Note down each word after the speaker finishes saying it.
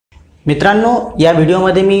मित्रांनो, या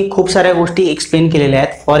व्हिडिओमध्ये मी खूप साऱ्या गोष्टी एक्सप्लेन केलेल्या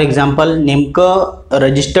आहेत. फॉर एक्झाम्पल, नेमकं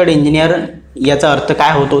रजिस्टर्ड इंजिनियर याचा अर्थ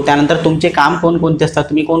काय होतो, त्यानंतर तुमचे काम कोणकोणते असतात,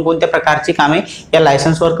 तुम्ही कोणकोणत्या प्रकारची कामे या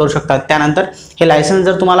लायसन्सवर करू शकता, त्यानंतर हे लायसन्स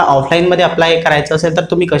जर तुम्हाला ऑफलाईनमध्ये अप्लाय करायचं असेल तर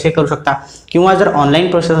तुम्ही कसे करू शकता, किंवा जर ऑनलाईन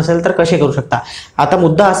प्रोसेस असेल तर कसे करू शकता. आता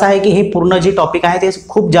मुद्दा असा आहे की हे पूर्ण जे टॉपिक आहे ते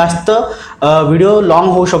खूप जास्त व्हिडिओ लॉंग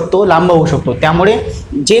होऊ शकतो, लांब होऊ शकतो. त्यामुळे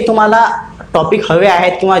जे तुम्हाला टॉपिक हवे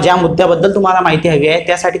आहेत किंवा ज्या मुद्द्याबद्दल तुम्हाला माहिती हवी आहे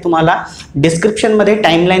त्यासाठी तुम्हाला डिस्क्रिप्शनमध्ये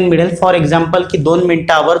टाइमलाईन मिळेल. फॉर एक्झाम्पल की 2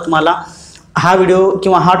 मिनिटावर तुम्हाला हा व्हिडिओ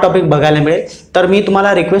किंवा हा टॉपिक बघायला मिळेल. तर मी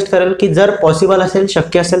तुम्हाला रिक्वेस्ट करेल की जर पॉसिबल असेल,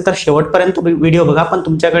 शक्य असेल तर शेवटपर्यंत व्हिडिओ बघा. पण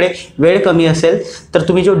तुमच्याकडे वेळ कमी असेल तर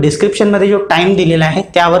तुम्ही जो डिस्क्रिप्शनमध्ये जो टाइम दिलेला आहे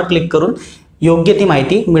त्यावर क्लिक करून योग्य ती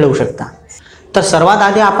माहिती मिळवू शकता. तर सर्वात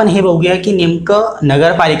आधी आपण हे बघूया की नेमकं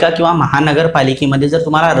नगरपालिका किंवा महानगरपालिकेमध्ये जर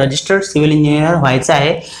तुम्हाला रजिस्टर्ड सिव्हिल इंजिनियर व्हायचं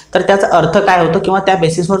आहे तर त्याचा अर्थ काय होतो किंवा त्या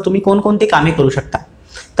बेसिसवर तुम्ही कोणकोणती कामे करू शकता.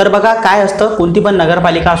 तर बघा काय असतं, कोणती पण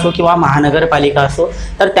नगरपालिका असो किंवा महानगरपालिका असो,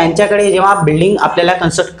 तर त्यांच्याकडे जेव्हा बिल्डिंग आपल्याला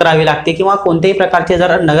कन्स्ट्रक्ट करावी लागते किंवा कोणत्याही प्रकारचे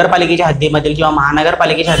जर नगरपालिकेच्या हद्दीमध्ये किंवा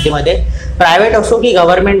महानगरपालिकेच्या हद्दीमध्ये प्रायव्हेट असो की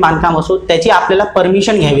गव्हर्नमेंट बांधकाम असो, त्याची आपल्याला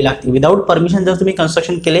परमिशन घ्यावी लागते. विदाऊट परमिशन जर तुम्ही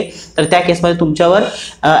कन्स्ट्रक्शन केले तर त्या केसमध्ये तुमच्यावर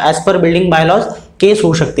ॲज पर बिल्डिंग बायलॉज केस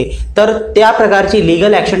होऊ शकते. तर त्या प्रकारची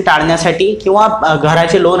लीगल ॲक्शन टाळण्यासाठी किंवा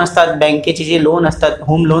घराचे लोन असतात, बँकेचे जे लोन असतात,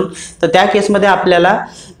 होम लोन, तर त्या केसमध्ये आपल्याला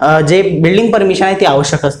जे बिल्डिंग परमिशन आहे ते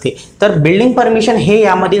आवश्यक असते. तर बिल्डिंग परमिशन हे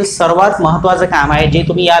यामधील सर्वात महत्त्वाचं काम आहे जे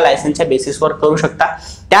तुम्ही या लायसन्सच्या बेसिसवर करू शकता.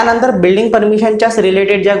 त्यानंतर बिल्डिंग परमिशनच्याच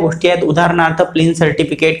रिलेटेड ज्या गोष्टी आहेत, उदाहरणार्थ plain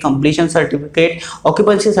certificate, completion certificate,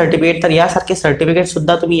 occupancy certificate, तर यासारखे सर्टिफिकेट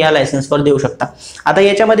सुद्धा तुम्ही या लायसन्सवर देऊ शकता. आता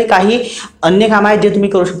याच्यामध्ये काही अन्य कामं आहेत जे तुम्ही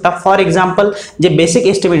करू शकता. फॉर एक्झाम्पल, जे बेसिक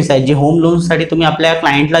एस्टिमेट्स आहेत जे होम लोनसाठी तुम्ही आपल्या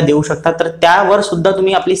क्लायंटला देऊ शकता, तर त्यावर सुद्धा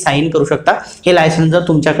तुम्ही आपली साईन करू शकता हे लायसन्स जर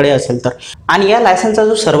तुमच्याकडे असेल तर. आणि या लायसन्सचा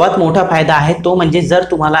जो सर्वात मोठा फायदा आहे तो म्हणजे जर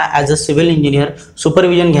तुम्हाला as a civil engineer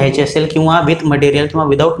supervision घ्यायचे असेल किंवा विथ मटेरियल किंवा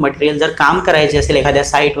विदाऊट मटेरियल जर काम करायचे असेल एखाद्या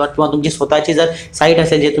साईटवर किंवा तुमची स्वतःची जर साईट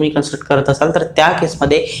असेल जे तुम्ही कन्स्ट्रक्ट करत असाल, तर त्या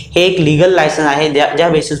केसमध्ये हे एक लीगल लायसन्स आहे ज्या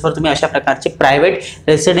बेसिसवर तुम्ही अशा प्रकारचे प्रायव्हेट,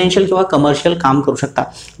 रेसिडेन्शियल किंवा कमर्शियल काम करू शकता.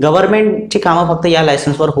 गव्हर्नमेंटची कामं फक्त या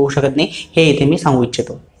लायसन्सवर होऊ शकत नाही, हे इथे मी सांगू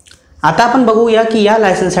इच्छितो. आता आपण बघूया की या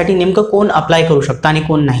लायसन्ससाठी नेमकं कोण अप्लाय करू शकता आणि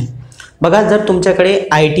कोण नाही. बघा, जर तुमच्याकडे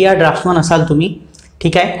ITR ड्राफ्ट्समन असाल तुम्ही,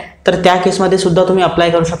 ठीक आहे, तर त्या केसमध्ये सुद्धा तुम्ही अप्लाय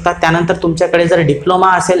करू शकता. त्यानंतर तुमच्याकडे जर डिप्लोमा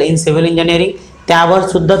असेल इन सिव्हिल इंजिनिअरिंग, त्यावर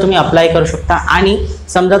सुद्धा तुम्ही अप्लाय करू शकता. आणि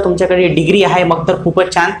समजा तुमच्याकडे डिग्री आहे मग तर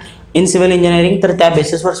खूपच छान इन सिव्हिल इंजिनिअरिंग, तर त्या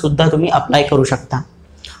बेसिसवर सुद्धा तुम्ही अप्लाय करू शकता.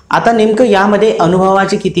 आता नेमकं यामध्ये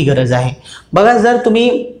अनुभवाची किती गरज आहे. बघा, जर तुम्ही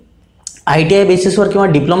ITI बेसिसवर किंवा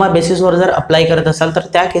डिप्लोमा बेसिसवर जर अप्लाय करत असाल तर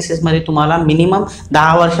त्या केसेसमध्ये तुम्हाला मिनिमम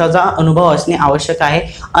 10 वर्षाचा अनुभव असणे आवश्यक आहे.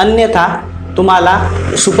 अन्यथा तुम्हाला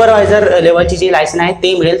सुपरवायझर लेवलची जी लायसन आहे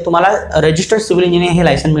ते मिळेल. तुम्हाला रजिस्टर्ड सिव्हिल इंजिनियर हे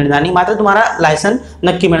लायसन मिळणार नाही, मात्र तुम्हाला लायसन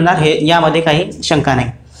नक्की मिळणार, हे यामध्ये काही शंका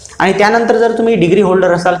नाही. आणि त्यानंतर जर तुम्ही डिग्री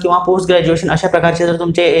होल्डर असाल किंवा पोस्ट ग्रॅज्युएशन अशा प्रकारचे जर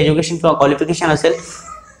तुमचे एज्युकेशन किंवा क्वालिफिकेशन असेल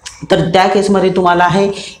तर त्या केसमध्ये तुम्हाला हे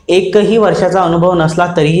 1ही वर्षाचा अनुभव नसला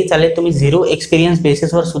तरीही चालेल. तुम्ही 0 एक्सपिरियन्स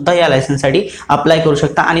बेसिसवर सुद्धा या लायसन्ससाठी अप्लाय करू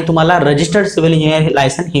शकता आणि तुम्हाला रजिस्टर्ड सिव्हिल इंजिनियर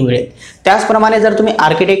लायसन ही मिळेल. त्याचप्रमाणे जर तुम्ही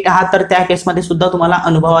आर्किटेक्ट आहात तर त्या केसमध्ये सुद्धा तुम्हाला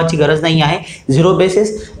अनुभवाची गरज नाही आहे.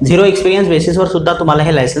 0 एक्सपिरियन्स बेसिसवर सुद्धा तुम्हाला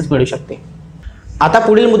हे लायसन्स मिळू शकते. आता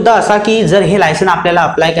पुढील मुद्दा असा की जर हे लायसन आपल्याला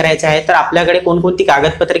अप्लाय करायचे आहे तर आपल्याकडे कोणकोणती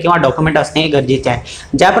कागदपत्रे किंवा डॉक्युमेंट असणे गरजेचे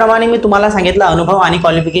आहे. ज्याप्रमाणे मी तुम्हाला सांगितलं, अनुभव आणि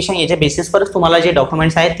क्वालिफिकेशन याच्या बेसिसवरच तुम्हाला जे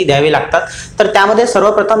डॉक्युमेंट्स आहेत ती द्यावी लागतात. तर त्यामध्ये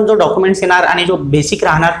सर्वप्रथम जो डॉक्युमेंट्स येणार आणि जो बेसिक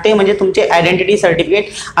राहणार ते म्हणजे तुमचे आयडेंटिटी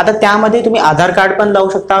सर्टिफिकेट. आता त्यामध्ये तुम्ही आधार कार्ड पण लावू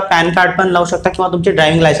शकता, पॅन कार्ड पण लावू शकता किंवा तुमचे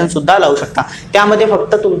ड्रायव्हिंग लायसन्स सुद्धा लावू शकता. त्यामध्ये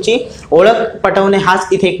फक्त तुमची ओळख पटवणे हाच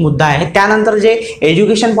इथे एक मुद्दा आहे. त्यानंतर जे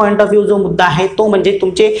एज्युकेशन पॉईंट ऑफ व्ह्यू जो मुद्दा आहे तो म्हणजे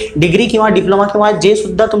तुमचे डिग्री किंवा डिप्लोमा किंवा जे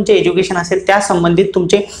सुद्धा तुमचे एज्युकेशन असेल त्या संबंधित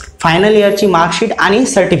तुमचे फायनल इयरची मार्कशीट आणि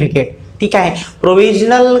सर्टिफिकेट, ठीक आहे.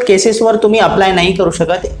 प्रोव्हिजनल केसेसवर तुम्ही अप्लाय नाही करू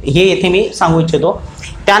शकत, हे येथे मी सांगू इच्छितो.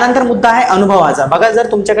 त्यानंतर मुद्दा आहे अनुभवाचा. बघा, जर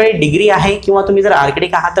तुमच्याकडे डिग्री आहे किंवा तुम्ही जर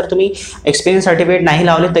आर्किटेक्ट आहात तर तुम्ही एक्सपिरियन्स सर्टिफिकेट नाही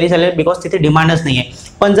लावले तरी चालेल, बिकॉज तिथे डिमांडच नाही आहे.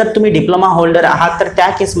 पण जर तुम्ही डिप्लोमा होल्डर आहात तर त्या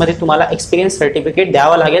केसमध्ये तुम्हाला एक्सपिरियन्स सर्टिफिकेट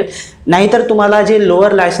द्यावं लागेल, नाहीतर तुम्हाला जे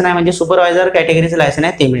लोअर लायसन आहे म्हणजे सुपरवायझर कॅटेगरीचं लायसन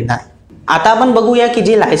आहे ते मिळणार. आता आपण बघूया की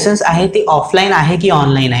जे लायसन्स आहे ते ऑफलाईन आहे की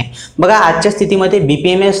ऑनलाईन आहे. बघा, आजच्या स्थितीमध्ये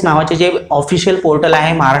BPMS नावाचे जे ऑफिशियल पोर्टल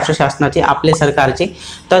आहे महाराष्ट्र शासनाचे, आपले सरकारचे,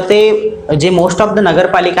 तर ते जे मोस्ट ऑफ द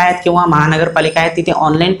नगरपालिका आहेत किंवा महानगरपालिका आहेत तिथे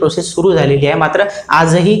ऑनलाईन प्रोसेस सुरू झालेली आहे. मात्र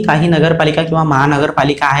आजही काही नगरपालिका किंवा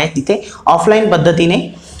महानगरपालिका आहेत तिथे ऑफलाईन पद्धतीने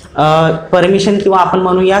परमिशन किंवा आपण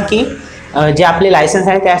म्हणूया की जे आपले लायसन्स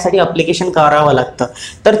आहे त्यासाठी अप्लिकेशन करावं लागतं.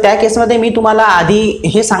 तर त्या केसमध्ये मी तुम्हाला आधी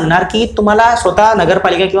हे सांगणार की तुम्हाला स्वतः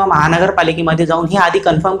नगरपालिका किंवा महानगरपालिकेमध्ये जाऊन हे आधी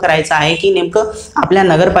कन्फर्म करायचं आहे की नेमकं आपल्या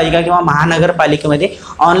नगरपालिका किंवा महानगरपालिकेमध्ये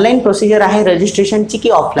ऑनलाईन प्रोसिजर आहे रजिस्ट्रेशनची की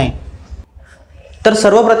ऑफलाईन. तर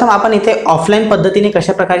सर्वप्रथम आपण इथे ऑफलाईन पद्धतीने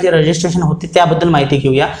कशा प्रकारचे रजिस्ट्रेशन होते त्याबद्दल माहिती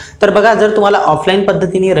घेऊया. तर बघा, जर तुम्हाला ऑफलाईन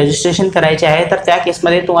पद्धतीने रजिस्ट्रेशन करायचे आहे तर त्या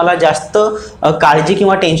केसमध्ये तुम्हाला जास्त काळजी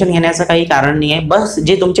किंवा टेन्शन घेण्याचं काही कारण नाही आहे. बस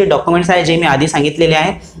जे तुमचे डॉक्युमेंट्स आहे जे मी आधी सांगितलेले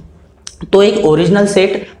आहे तो एक ओरिजिनल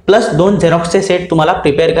सेट प्लस 2 झेरॉक्सचे सेट तुम्हाला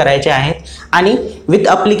प्रिपेअर करायचे आहेत आणि विथ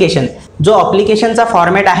अप्लिकेशन. जो अप्लिकेशनचा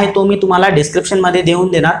फॉर्मॅट आहे तो मी तुम्हाला डिस्क्रिप्शनमध्ये देऊन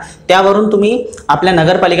देणार. त्यावरून तुम्ही आपल्या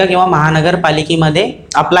नगरपालिका किंवा महानगरपालिकेमध्ये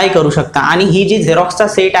अप्लाय करू शकता. आणि ही जी झेरॉक्सचा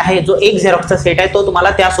सेट आहे, जो एक झेरॉक्सचा सेट आहे तो तुम्हाला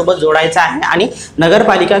त्यासोबत जोडायचा आहे आणि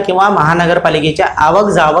नगरपालिका किंवा महानगरपालिकेच्या आवक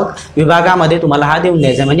जावक विभागामध्ये तुम्हाला हा देऊन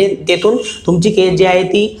द्यायचा. म्हणजे तेथून तुमची केस जी आहे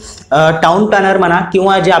ती टाउन प्लॅनर म्हणा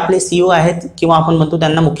किंवा जे आपले सीईओ आहेत किंवा आपण म्हणतो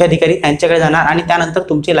त्यांना मुख्याधिकारी त्यांच्याकडे जाणार आणि त्यानंतर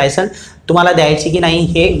तुमचे लायसन तुम्हाला द्यायची की नाही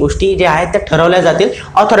हे गोष्टी जे आहेत त्या ठरवल्या जातील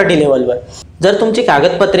ऑथॉरिटी लेवलवर. जर तुमची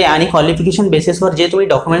कागदपत्रे आणि क्वालिफिकेशन बेसिसवर जे तुम्ही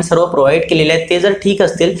डॉक्युमेंट सर्व प्रोव्हाइड केलेले आहेत ते जर ठीक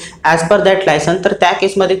असतील ॲज पर दॅट लायसन, तर त्या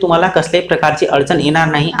केसमध्ये तुम्हाला कसल्याही प्रकारची अडचण येणार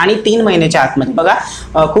नाही. आणि 3 महिन्याच्या आतमध्ये बघा,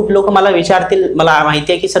 खूप लोक मला विचारतील, मला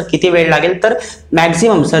माहिती आहे की सर किती वेळ लागेल, तर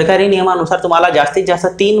मॅक्झिमम सरकारी नियमानुसार तुम्हाला जास्तीत जास्त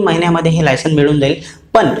 3 महिन्यामध्ये हे लायसन मिळून जाईल.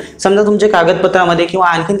 पण समजा तुमच्या कागदपत्रामध्ये किंवा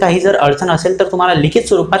आणखीन काही जर अडचण असेल तर तुम्हाला लिखित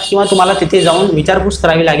स्वरूपात किंवा तुम्हाला तिथे जाऊन विचारपूस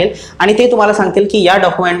करावी लागेल आणि ते तुम्हाला सांगतील की या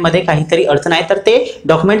डॉक्युमेंटमध्ये काहीतरी अडचण आहे, तर ते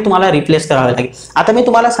डॉक्युमेंट तुम्हाला रिप्लेस करावे लागेल. आता मी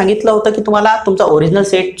तुम्हाला सांगितलं होतं की तुम्हाला तुमचा ओरिजिनल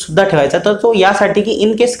सेट सुद्धा ठेवायचा, तर तो यासाठी की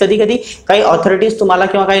इन केस कधी कधी काही ऑथॉरिटीज तुम्हाला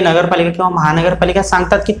किंवा काही नगरपालिका किंवा महानगरपालिका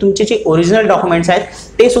सांगतात की तुमचे जे ओरिजिनल डॉक्युमेंट्स आहेत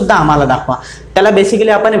ते सुद्धा आम्हाला दाखवा. त्याला बेसिकली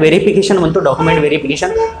आपण व्हेरिफिकेशन म्हणतो, डॉक्युमेंट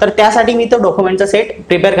व्हेरिफिकेशन. तर त्यासाठी मी तो डॉक्युमेंटचा सेट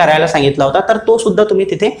प्रिपेअर करायला सांगितला होता, तर तो सुद्धा तुम्ही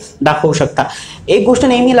तिथे दाखवू शकता. एक गोष्ट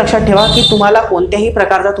नेहमी लक्षात ठेवा की तुम्हाला कोणत्याही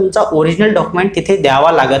प्रकारचा तुमचा ओरिजिनल डॉक्युमेंट तिथे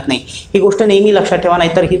द्यावा लागत नाही. ही गोष्ट नेहमी लक्षात ठेवा,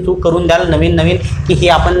 नाहीतर ही चूक करून द्याल नवीन की हे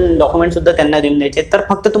आपण डॉक्युमेंट सुद्धा त्यांना देऊन द्यायचे. तर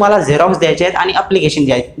फक्त तुम्हाला झेरॉक्स द्यायचे आहेत आणि अप्लिकेशन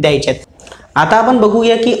द्यायचे आहेत. आता आपण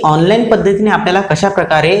बघूया की ऑनलाईन पद्धतीने आपल्याला कशा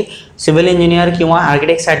प्रकारे सिव्हिल इंजिनियर किंवा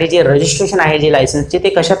आर्किटेक्टसाठी जे रजिस्ट्रेशन आहे जे लायसन्सचे ते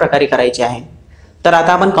कशा प्रकारे करायचे आहे. तर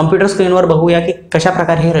आता आपण कम्प्युटर स्क्रीनवर बघूया की कशा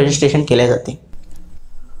प्रकारे हे रजिस्ट्रेशन केले जाते.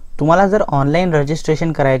 तुम्हाला जर ऑनलाईन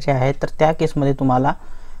रजिस्ट्रेशन करायचे आहे तर त्या केसमध्ये तुम्हाला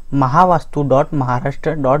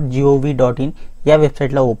mahavastu.maharashtra.gov.in या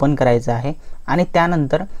वेबसाईटला ओपन करायचं आहे आणि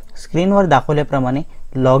त्यानंतर स्क्रीनवर दाखवल्याप्रमाणे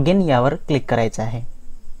लॉग इन यावर क्लिक करायचं आहे.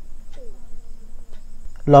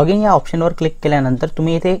 लॉग इन या ऑप्शनवर क्लिक केल्यानंतर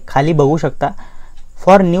तुम्ही इथे खाली बघू शकता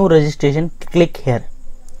for new registration click here.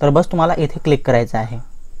 तर बस तुम्हाला इथे क्लिक करायचं आहे.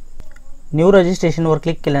 न्यू रजिस्ट्रेशनवर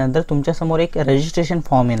क्लिक केल्यानंतर तुमच्यासमोर एक रजिस्ट्रेशन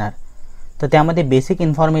फॉर्म येणार. तर त्यामध्ये बेसिक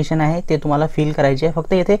इन्फॉर्मेशन आहे ते तुम्हाला फिल करायची आहे.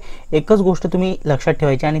 फक्त इथे एकच गोष्ट तुम्ही लक्षात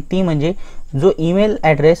ठेवायची आणि ती म्हणजे जो ईमेल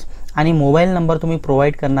ॲड्रेस आणि मोबाईल नंबर तुम्ही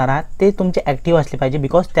प्रोव्हाइड करणार आहात ते तुमचे ॲक्टिव्ह असले पाहिजे,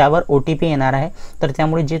 बिकॉज त्यावर OTP येणार आहे. तर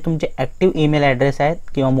त्यामुळे जे तुमचे ॲक्टिव्ह ईमेल ॲड्रेस आहेत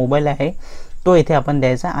किंवा मोबाईल आहे तो इथे आपण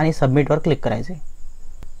द्यायचा आणि सबमिटवर क्लिक करायचे.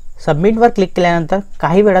 सबमिटवर क्लिक केल्यानंतर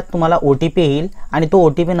काही वेळात तुम्हाला OTP येईल आणि तो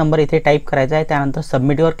OTP नंबर इथे टाईप करायचा आहे. त्यानंतर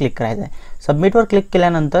सबमिटवर क्लिक करायचं आहे. सबमिटवर क्लिक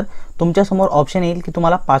केल्यानंतर तुमच्यासमोर ऑप्शन येईल की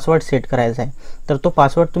तुम्हाला पासवर्ड सेट करायचा आहे. तर तो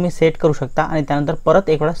पासवर्ड तुम्ही सेट करू शकता आणि त्यानंतर परत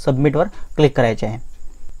एक वेळा सबमिटवर क्लिक करायचे आहे.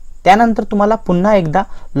 त्यानंतर तुम्हाला पुन्हा एकदा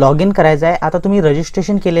लॉग इन करायचं आहे. आता तुम्ही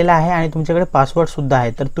रजिस्ट्रेशन केलेलं आहे आणि तुमच्याकडे पासवर्डसुद्धा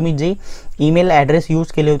आहे. तर तुम्ही जी ईमेल ॲड्रेस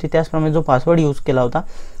यूज केली होती त्याचप्रमाणे जो पासवर्ड यूज केला होता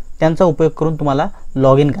त्यांचा उपयोग करून तुम्हाला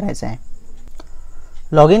लॉग इन करायचा आहे.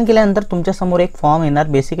 लॉग इन केल्यानंतर तुमच्यासमोर एक फॉर्म येणार.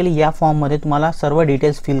 बेसिकली या फॉर्ममध्ये तुम्हाला सर्व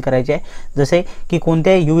डिटेल्स फिल करायचे आहे, जसे की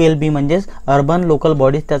कोणत्या ULB म्हणजेच अर्बन लोकल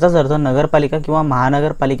बॉडीज, त्याचाच अर्थ नगरपालिका किंवा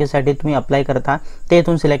महानगरपालिकेसाठी तुम्ही अप्लाय करता ते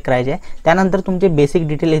इथून सिलेक्ट करायचे आहे. त्यानंतर तुमचे बेसिक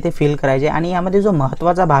डिटेल इथे फिल करायचे आणि यामध्ये जो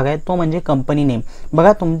महत्त्वाचा भाग आहे तो म्हणजे कंपनी नेम.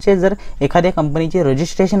 बघा, तुमचे जर एखाद्या कंपनीचे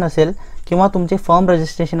रजिस्ट्रेशन असेल किंवा तुमचे फर्म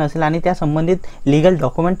रजिस्ट्रेशन असेल आणि त्या संबंधित लीगल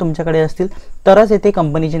डॉक्युमेंट तुमच्याकडे असतील तरच येथे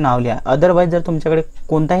कंपनीचे नाव लिहा. अदरवाईज जर तुमच्याकडे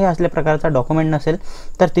कोणताही असल्या प्रकारचा डॉक्युमेंट नसेल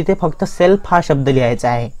तर तिथे फक्त सेल्फ हा शब्द लिहायचा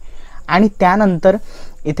आहे. आणि त्यानंतर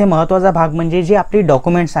इथे महत्त्वाचा भाग म्हणजे जे आपली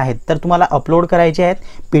डॉक्युमेंट्स आहेत तर तुम्हाला अपलोड करायचे आहेत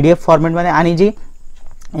PDF फॉर्मॅटमध्ये आणि जी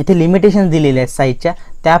इथे लिमिटेशन्स दिलेले आहेत साईजच्या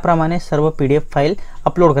त्याप्रमाणे सर्व PDF फाईल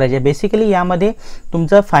अपलोड करायचे. बेसिकली यामध्ये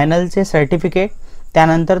तुमचं फायनलचे सर्टिफिकेट,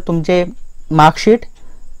 त्यानंतर तुमचे मार्कशीट,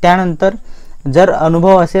 त्यानंतर जर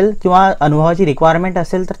अनुभव असेल किंवा अनुभवाची रिक्वायरमेंट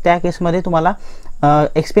असेल तर त्या केसमध्ये तुम्हाला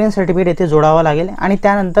एक्सपिरियन्स सर्टिफिकेट इथे जोडावं लागेल. आणि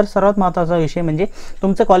त्यानंतर सर्वात महत्त्वाचा विषय म्हणजे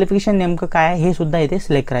तुमचं क्वालिफिकेशन नेमकं काय आहे हे सुद्धा इथे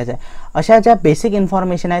सिलेक्ट करायचं आहे. अशा ज्या बेसिक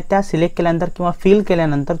इन्फॉर्मेशन आहेत त्या सिलेक्ट केल्यानंतर किंवा फिल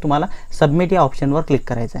केल्यानंतर तुम्हाला सबमिट या ऑप्शनवर क्लिक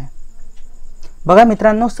करायचं आहे. बघा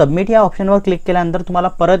मित्रांनो, सबमिट या ऑप्शनवर क्लिक केल्यानंतर तुम्हाला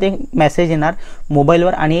परत एक मेसेज येणार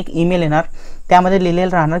मोबाईलवर आणि एक ईमेल येणार. त्यामध्ये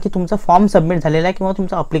लिहिलेलं राहणार की तुमचा फॉर्म सबमिट झालेला आहे किंवा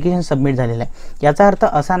तुमचं ॲप्लिकेशन सबमिट झालेलं आहे. याचा अर्थ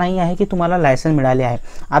असा नाही आहे की तुम्हाला लायसन्स मिळाले आहे.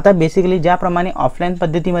 आता बेसिकली ज्याप्रमाणे ऑफलाईन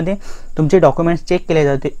पद्धतीमध्ये तुमचे डॉक्युमेंट्स चेक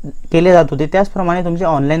केले जात होते त्याचप्रमाणे तुमचे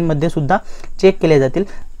ऑनलाईनमध्ये सुद्धा चेक केले जातील.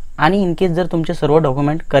 आणि इन केस जर तुमचे सर्व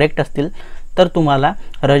डॉक्युमेंट करेक्ट असतील तर तुम्हाला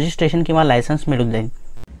रजिस्ट्रेशन किंवा लायसन्स मिळून जाईल.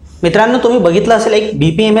 मित्रांनो, तुम्ही बघितलं असेल एक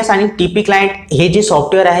BPMS आणि TP क्लायंट हे जे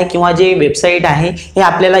सॉफ्टवेअर आहे किंवा जे वेबसाईट आहे हे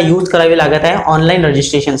आपल्याला यूज करावी लागत आहे ऑनलाईन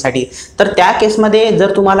रजिस्ट्रेशनसाठी. तर त्या केसमध्ये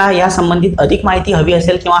जर तुम्हाला या संबंधित अधिक माहिती हवी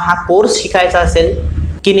असेल किंवा हा कोर्स शिकायचा असेल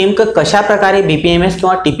की नेमकं कशा प्रकारे BPMS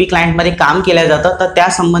किंवा TP क्लायंटमध्ये काम केलं जातं, तर त्या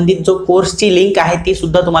संबंधित जो कोर्सची लिंक आहे ती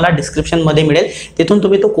सुद्धा तुम्हाला डिस्क्रिप्शनमध्ये मिळेल. तिथून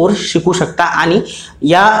तुम्ही तो कोर्स शिकू शकता आणि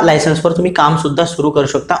या लायसन्सवर तुम्ही काम सुद्धा सुरू करू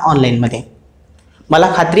शकता ऑनलाईनमध्ये. मला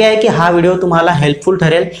खात्री आहे की हा व्हिडिओ तुम्हाला हेल्पफुल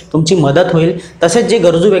ठरेल, तुमची मदत होईल. तसेच जे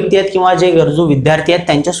गरजू व्यक्ती आहेत किंवा जे गरजू विद्यार्थी आहेत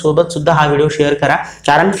त्यांच्यासोबत सुद्धा हा व्हिडिओ शेअर करा.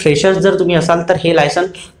 कारण फ्रेशर्स जर तुम्ही असाल तर हे लायसन्स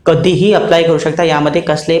कधीही अप्लाय करू शकता. यामध्ये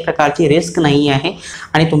कसल्याही प्रकारची रिस्क नाही आहे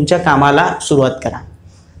आणि तुमच्या कामाला सुरुवात करा.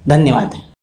 धन्यवाद.